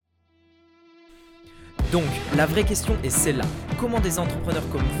Donc, la vraie question est celle-là. Comment des entrepreneurs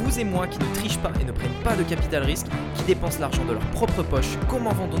comme vous et moi qui ne trichent pas et ne prennent pas de capital risque, qui dépensent l'argent de leur propre poche,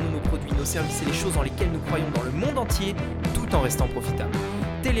 comment vendons-nous nos produits, nos services et les choses dans lesquelles nous croyons dans le monde entier, tout en restant profitables?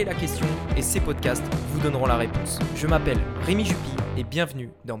 Telle est la question et ces podcasts vous donneront la réponse. Je m'appelle Rémi Jupy et bienvenue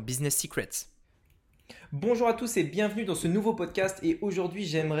dans Business Secrets. Bonjour à tous et bienvenue dans ce nouveau podcast et aujourd'hui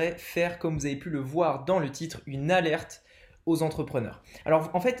j'aimerais faire, comme vous avez pu le voir dans le titre, une alerte aux entrepreneurs. Alors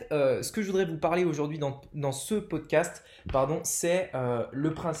en fait, ce que je voudrais vous parler aujourd'hui dans ce podcast, c'est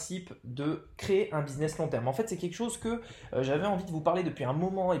le principe de créer un business long terme. En fait, c'est quelque chose que j'avais envie de vous parler depuis un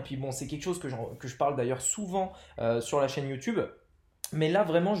moment et puis bon, c'est quelque chose que je parle d'ailleurs souvent sur la chaîne YouTube. Mais là,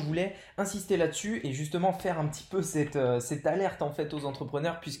 vraiment, je voulais insister là-dessus et justement faire un petit peu cette alerte en fait aux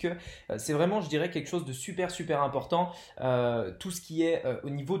entrepreneurs puisque c'est vraiment, je dirais, quelque chose de super important, tout ce qui est au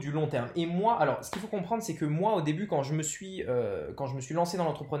niveau du long terme. Et moi, alors, ce qu'il faut comprendre, c'est que moi, au début, quand je me suis lancé dans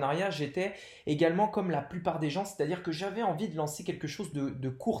l'entrepreneuriat, j'étais également comme la plupart des gens, c'est-à-dire que j'avais envie de lancer quelque chose de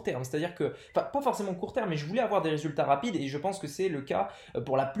court terme. C'est-à-dire que, enfin, pas forcément court terme, mais je voulais avoir des résultats rapides et je pense que c'est le cas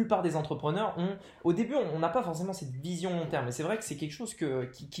pour la plupart des entrepreneurs. Au début, on n'a pas forcément cette vision long terme. Et c'est vrai que c'est quelque chose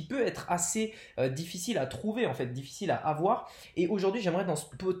qui peut être assez difficile à trouver, en fait, difficile à avoir. Et aujourd'hui, j'aimerais dans ce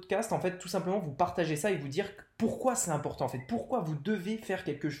podcast, en fait, tout simplement vous partager ça et vous dire pourquoi c'est important, en fait, pourquoi vous devez faire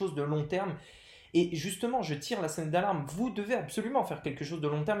quelque chose de long terme. Et justement, je tire la sonnette d'alarme, vous devez absolument faire quelque chose de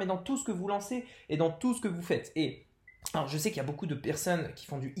long terme et dans tout ce que vous lancez et dans tout ce que vous faites. Et alors, je sais qu'il y a beaucoup de personnes qui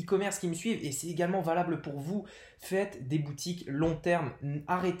font du e-commerce qui me suivent et c'est également valable pour vous. Faites des boutiques long terme,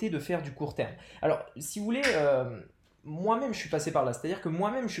 arrêtez de faire du court terme. Alors, si vous voulez... moi-même, je suis passé par là. C'est-à-dire que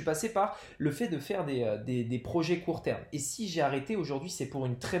moi-même, je suis passé par le fait de faire des projets court terme. Et si j'ai arrêté aujourd'hui, c'est pour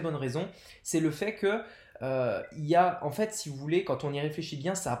une très bonne raison. C'est le fait que il y a, en fait, si vous voulez, quand on y réfléchit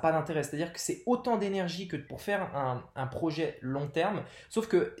bien, ça n'a pas d'intérêt. C'est-à-dire que c'est autant d'énergie que pour faire un projet long terme. Sauf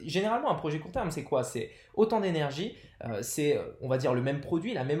que généralement, un projet court terme, c'est quoi? C'est autant d'énergie, c'est, on va dire, le même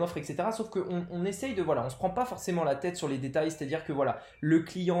produit, la même offre, etc. Sauf qu'on essaye de, voilà, on ne se prend pas forcément la tête sur les détails. C'est-à-dire que, voilà, le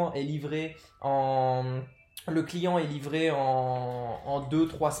client est livré en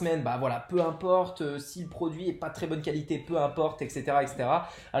 2-3 semaines, bah voilà, peu importe si le produit est pas très bonne qualité, peu importe, etc., etc.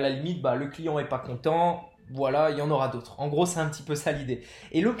 À la limite, bah, le client est pas content, voilà, il y en aura d'autres. En gros, c'est un petit peu ça l'idée.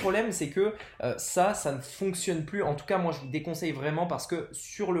 Et le problème, c'est que ça ne fonctionne plus. En tout cas, moi, je vous déconseille vraiment parce que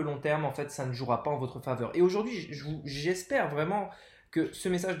sur le long terme, en fait, ça ne jouera pas en votre faveur. Et aujourd'hui, j'espère vraiment que ce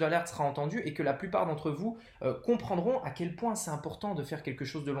message d'alerte sera entendu et que la plupart d'entre vous comprendront à quel point c'est important de faire quelque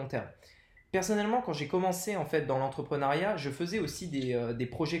chose de long terme. Personnellement, quand j'ai commencé en fait dans l'entrepreneuriat, je faisais aussi des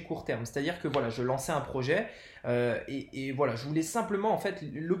projets court terme. C'est-à-dire que voilà, je lançais un projet et voilà, je voulais simplement en fait,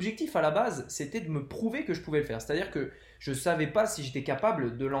 l'objectif à la base, c'était de me prouver que je pouvais le faire. C'est-à-dire que je ne savais pas si j'étais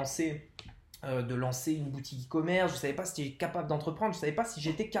capable de lancer une boutique e-commerce, je ne savais pas si j'étais capable d'entreprendre, je ne savais pas si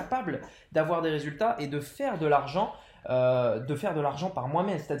j'étais capable d'avoir des résultats et de faire de l'argent. Par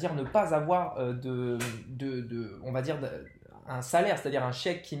moi-même, c'est-à-dire ne pas avoir on va dire, un salaire, c'est-à-dire un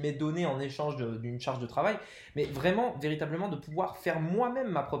chèque qui m'est donné en échange d'une charge de travail, mais vraiment, véritablement, de pouvoir faire moi-même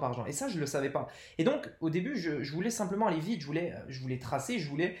ma propre argent. Et ça, je ne le savais pas. Et donc, au début, je voulais simplement aller vite, je voulais tracer, je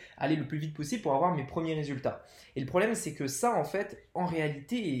voulais aller le plus vite possible pour avoir mes premiers résultats. Et le problème, c'est que ça, en fait, en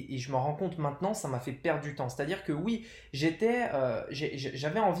réalité, et je m'en rends compte maintenant, ça m'a fait perdre du temps. C'est-à-dire que oui,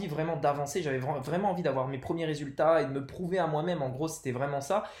 j'avais envie vraiment d'avancer, j'avais vraiment envie d'avoir mes premiers résultats et de me prouver à moi-même. En gros, c'était vraiment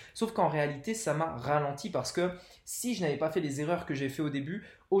ça. Sauf qu'en réalité, ça m'a ralenti parce que si je n'avais pas fait les erreurs que j'ai fait au début,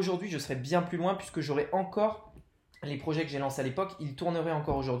 aujourd'hui, je serais bien plus loin puisque j'aurais encore les projets que j'ai lancés à l'époque, ils tourneraient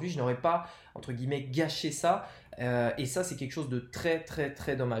encore aujourd'hui. Je n'aurais pas, entre guillemets, gâché ça. Et ça, c'est quelque chose de très, très,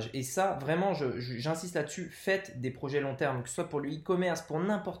 très dommage. Et ça, vraiment, j'insiste là-dessus. Faites des projets long terme, que ce soit pour le e-commerce, pour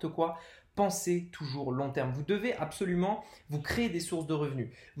n'importe quoi. Pensez toujours long terme. Vous devez absolument vous créer des sources de revenus.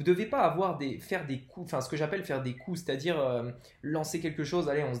 Vous ne devez pas faire des coups, enfin ce que j'appelle faire des coups, c'est-à-dire lancer quelque chose,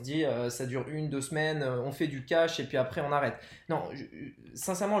 allez on se dit ça dure 1-2 semaines, on fait du cash et puis après on arrête. Non,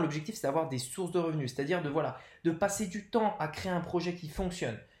 sincèrement l'objectif c'est d'avoir des sources de revenus, c'est-à-dire de passer du temps à créer un projet qui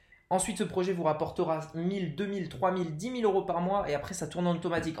fonctionne. Ensuite, ce projet vous rapportera 1000, 2000, 3000, 10 000 euros par mois et après ça tourne en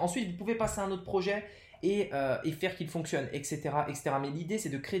automatique. Ensuite, vous pouvez passer à un autre projet et faire qu'il fonctionne, etc., etc. Mais l'idée, c'est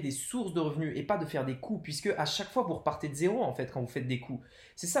de créer des sources de revenus et pas de faire des coûts, puisque à chaque fois, vous repartez de zéro en fait quand vous faites des coûts.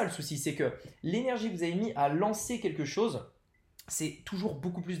 C'est ça le souci, c'est que l'énergie que vous avez mis à lancer quelque chose, c'est toujours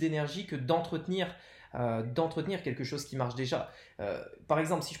beaucoup plus d'énergie que d'entretenir quelque chose qui marche déjà. Par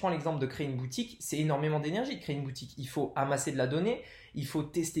exemple, si je prends l'exemple de créer une boutique, c'est énormément d'énergie de créer une boutique. Il faut amasser de la donnée, il faut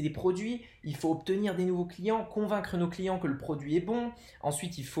tester des produits, il faut obtenir des nouveaux clients, convaincre nos clients que le produit est bon.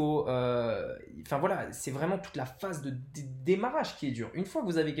 Ensuite, il faut... enfin voilà, c'est vraiment toute la phase de démarrage qui est dure. Une fois que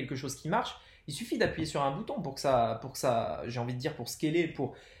vous avez quelque chose qui marche, il suffit d'appuyer sur un bouton pour que ça j'ai envie de dire, pour scaler,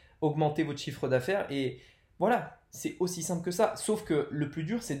 augmenter votre chiffre d'affaires et voilà, c'est aussi simple que ça. Sauf que le plus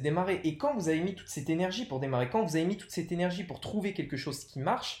dur, c'est de démarrer. Et quand vous avez mis toute cette énergie pour démarrer, quand vous avez mis toute cette énergie pour trouver quelque chose qui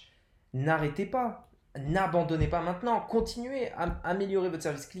marche, n'arrêtez pas. N'abandonnez pas maintenant. Continuez à améliorer votre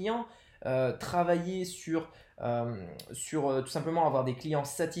service client. Travailler sur tout simplement avoir des clients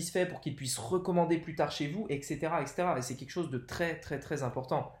satisfaits pour qu'ils puissent recommander plus tard chez vous, etc. etc. Et c'est quelque chose de très, très, très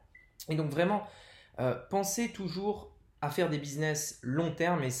important. Et donc vraiment, pensez toujours à faire des business long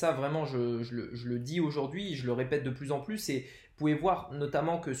terme, et ça vraiment je le dis aujourd'hui, je le répète de plus en plus, et vous pouvez voir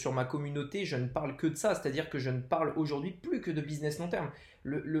notamment que sur ma communauté, je ne parle que de ça, c'est-à-dire que je ne parle aujourd'hui plus que de business long terme.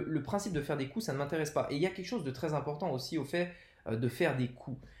 Le principe de faire des coups, ça ne m'intéresse pas. Et il y a quelque chose de très important aussi au fait de faire des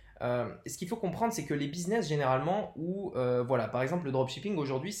coups. Ce qu'il faut comprendre, c'est que les business généralement, où voilà, par exemple le dropshipping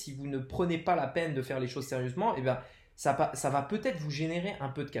aujourd'hui, si vous ne prenez pas la peine de faire les choses sérieusement, eh bien, ça va peut-être vous générer un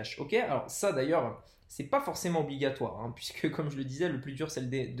peu de cash. Ok. Alors ça d'ailleurs, c'est pas forcément obligatoire, hein, puisque comme je le disais, le plus dur c'est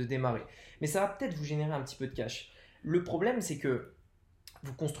de démarrer. Mais ça va peut-être vous générer un petit peu de cash. Le problème, c'est que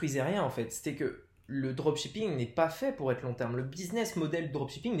vous construisez rien en fait. C'est que le dropshipping n'est pas fait pour être long terme. Le business model du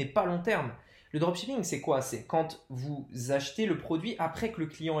dropshipping n'est pas long terme. Le dropshipping, c'est quoi? C'est quand vous achetez le produit après que le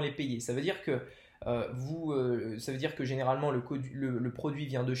client l'ait payé. Ça veut dire que ça veut dire que généralement le produit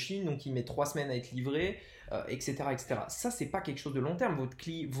vient de Chine, donc il met 3 semaines à être livré, etc., etc. Ça, c'est pas quelque chose de long terme.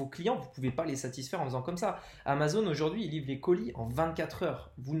 Vos clients, vous ne pouvez pas les satisfaire en faisant comme ça. Amazon aujourd'hui, il livre les colis en 24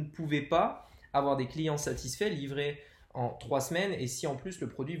 heures. Vous ne pouvez pas avoir des clients satisfaits livrés en 3 semaines, et si en plus le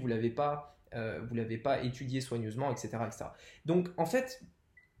produit vous l'avez pas étudié soigneusement, etc., etc. Donc en fait,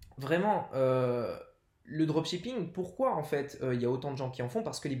 vraiment, le dropshipping, pourquoi en fait il y a autant de gens qui en font?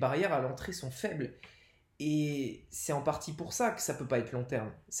 Parce que les barrières à l'entrée sont faibles. Et c'est en partie pour ça que ça ne peut pas être long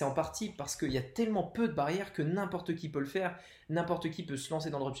terme. C'est en partie parce qu'il y a tellement peu de barrières que n'importe qui peut le faire. N'importe qui peut se lancer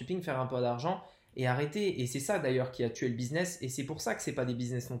dans le dropshipping, faire un peu d'argent et arrêter. Et c'est ça d'ailleurs qui a tué le business. Et c'est pour ça que ce n'est pas des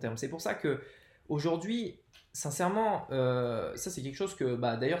business long terme. C'est pour ça que aujourd'hui, sincèrement, ça c'est quelque chose que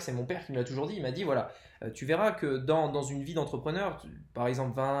d'ailleurs c'est mon père qui me l'a toujours dit. Il m'a dit voilà, tu verras que dans une vie d'entrepreneur, par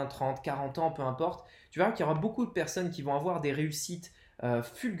exemple 20, 30, 40 ans, peu importe, tu verras qu'il y aura beaucoup de personnes qui vont avoir des réussites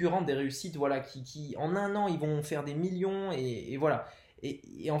fulgurantes, des réussites voilà, qui en un an ils vont faire des millions et voilà.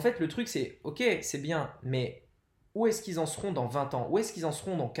 Et en fait le truc c'est ok, c'est bien, mais où est-ce qu'ils en seront dans 20 ans? Où est-ce qu'ils en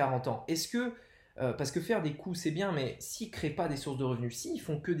seront dans 40 ans? Est-ce que parce que faire des coups c'est bien, mais s'ils ne créent pas des sources de revenus, s'ils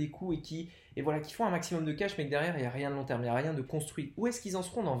font que des coups et voilà, qui font un maximum de cash, mais que derrière il n'y a rien de long terme, il n'y a rien de construit, où est-ce qu'ils en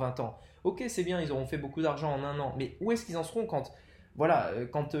seront dans 20 ans? Ok, c'est bien, ils auront fait beaucoup d'argent en un an, mais où est-ce qu'ils en seront quand, voilà,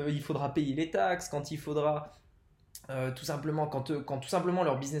 quand il faudra payer les taxes, quand il faudra tout simplement, quand tout simplement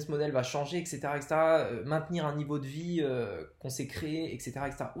leur business model va changer, etc., etc., maintenir un niveau de vie qu'on s'est créé, etc.,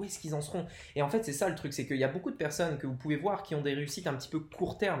 etc., où est-ce qu'ils en seront? Et en fait, c'est ça le truc, c'est qu'il y a beaucoup de personnes que vous pouvez voir qui ont des réussites un petit peu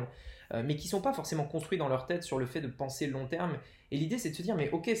court terme, mais qui ne sont pas forcément construits dans leur tête sur le fait de penser long terme. Et l'idée, c'est de se dire, mais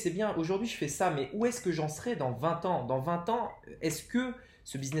ok, c'est bien, aujourd'hui je fais ça, mais où est-ce que j'en serai dans 20 ans? Dans 20 ans, est-ce que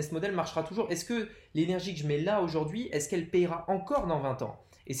ce business model marchera toujours? Est-ce que l'énergie que je mets là aujourd'hui, est-ce qu'elle payera encore dans 20 ans?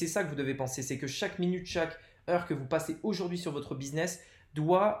 Et c'est ça que vous devez penser, c'est que chaque minute, chaque heure que vous passez aujourd'hui sur votre business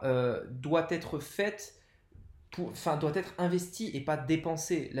doit être faite, doit être investie et pas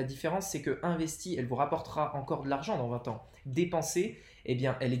dépensée. La différence, c'est que investie, elle vous rapportera encore de l'argent dans 20 ans. Dépensée, eh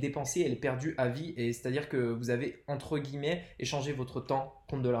bien, elle est dépensée, elle est perdue à vie, et c'est-à-dire que vous avez, entre guillemets, échangé votre temps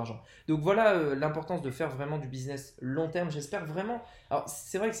contre de l'argent. Donc voilà l'importance de faire vraiment du business long terme. J'espère vraiment. Alors,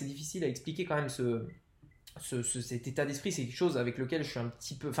 c'est vrai que c'est difficile à expliquer quand même cet état d'esprit, c'est quelque chose avec lequel je suis un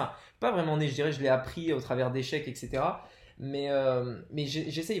petit peu, enfin, pas vraiment né, je dirais, je l'ai appris au travers d'échecs, etc. Mais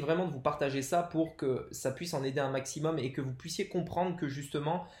j'essaye vraiment de vous partager ça pour que ça puisse en aider un maximum et que vous puissiez comprendre que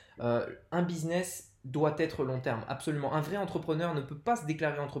justement, un business doit être long terme, absolument. Un vrai entrepreneur ne peut pas se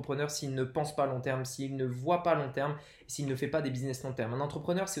déclarer entrepreneur s'il ne pense pas long terme, s'il ne voit pas long terme, s'il ne fait pas des business long terme. Un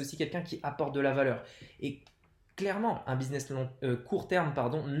entrepreneur, c'est aussi quelqu'un qui apporte de la valeur. Et clairement, un business court terme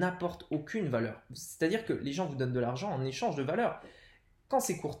n'apporte aucune valeur. C'est-à-dire que les gens vous donnent de l'argent en échange de valeur. Quand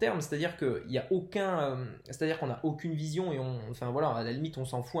c'est court terme, c'est-à-dire c'est-à-dire qu'on n'a aucune vision et enfin voilà, à la limite on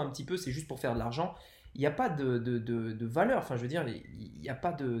s'en fout un petit peu, c'est juste pour faire de l'argent. Il n'y a pas de valeur. Enfin, je veux dire, il n'y a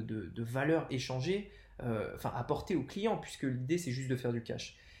pas de valeur échangée, apportée au client, puisque l'idée c'est juste de faire du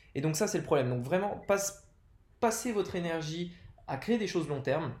cash. Et donc ça c'est le problème. Donc vraiment, passez votre énergie à créer des choses long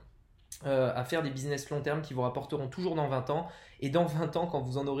terme. À faire des business long terme qui vous rapporteront toujours dans 20 ans. Et dans 20 ans, quand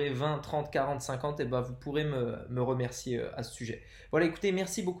vous en aurez 20, 30, 40, 50, et ben vous pourrez me remercier à ce sujet. Voilà, écoutez,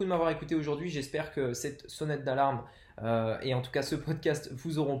 merci beaucoup de m'avoir écouté aujourd'hui. J'espère que cette sonnette d'alarme et en tout cas ce podcast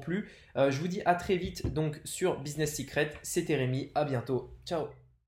vous auront plu. Je vous dis à très vite donc sur Business Secret. C'était Rémi, à bientôt. Ciao.